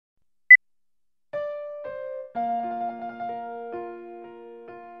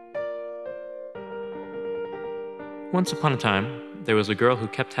Once upon a time, there was a girl who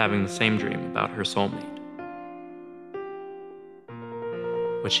kept having the same dream about her soulmate.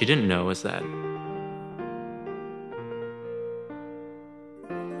 What she didn't know is that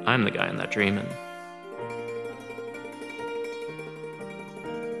I'm the guy in that dream, and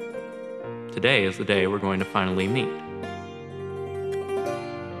today is the day we're going to finally meet.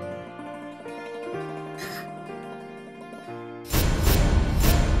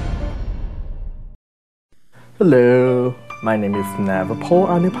 Hello, my name is Navapol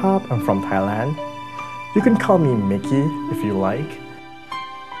Anupap. I'm from Thailand. You can call me Mickey if you like.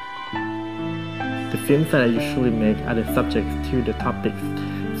 The films that I usually make are the subjects to the topics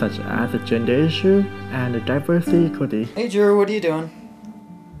such as the gender issue and the diversity equity. Hey Drew, what are you doing?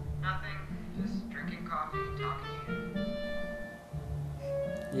 Nothing. Just drinking coffee and talking to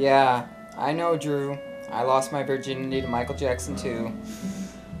you. Yeah, I know Drew. I lost my virginity to Michael Jackson too.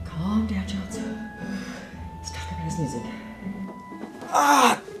 Calm down, Johnson. Let's talk about his music.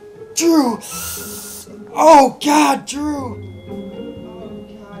 Ah! Drew! Oh God, Drew!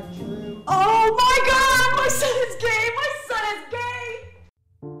 Oh my god! My son is gay! My son is gay!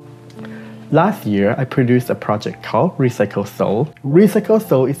 Last year, I produced a project called Recycle Soul. Recycle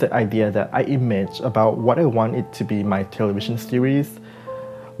Soul is the idea that I image about what I want it to be my television series.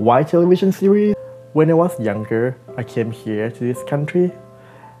 Why television series? When I was younger, I came here to this country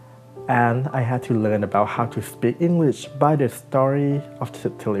and I had to learn about how to speak English by the story of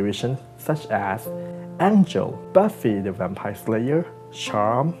television such as Angel, Buffy the Vampire Slayer,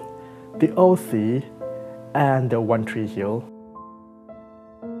 Charm, The OC, and The One Tree Hill.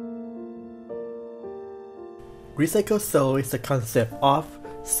 Recycle Soul is the concept of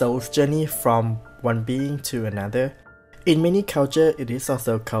soul's journey from one being to another. In many cultures, it is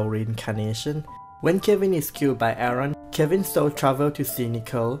also called reincarnation. When Kevin is killed by Aaron, Kevin's soul travels to see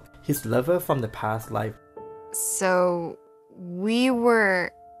Nicole, his lover from the past life. So, we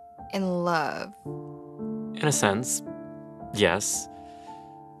were in love. In a sense, yes.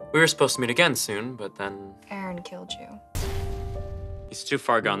 We were supposed to meet again soon, but then Aaron killed you. he's too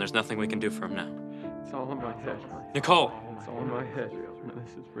far gone. There's nothing we can do for him now. It's all in my head. Nicole! It's all in my head.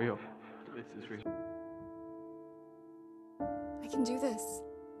 This is real. This is real. I can do this.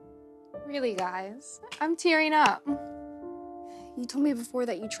 Really, guys. I'm tearing up. You told me before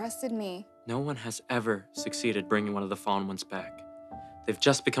that you trusted me. No one has ever succeeded bringing one of the fallen ones back. They've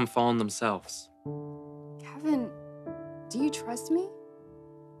just become fallen themselves. Kevin, do you trust me?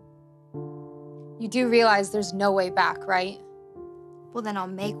 You do realize there's no way back, right? Well, then I'll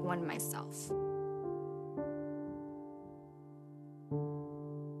make one myself.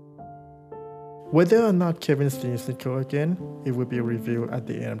 Whether or not Kevin sees Nicole again, it will be revealed at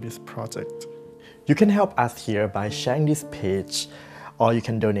the end of this project. You can help us here by sharing this page, or you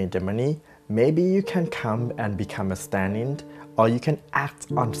can donate the money. Maybe you can come and become a stand-in, or you can act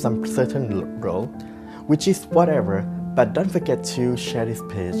on some certain role, which is whatever, but don't forget to share this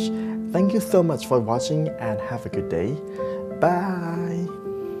page. Thank you so much for watching and have a good day. Bye!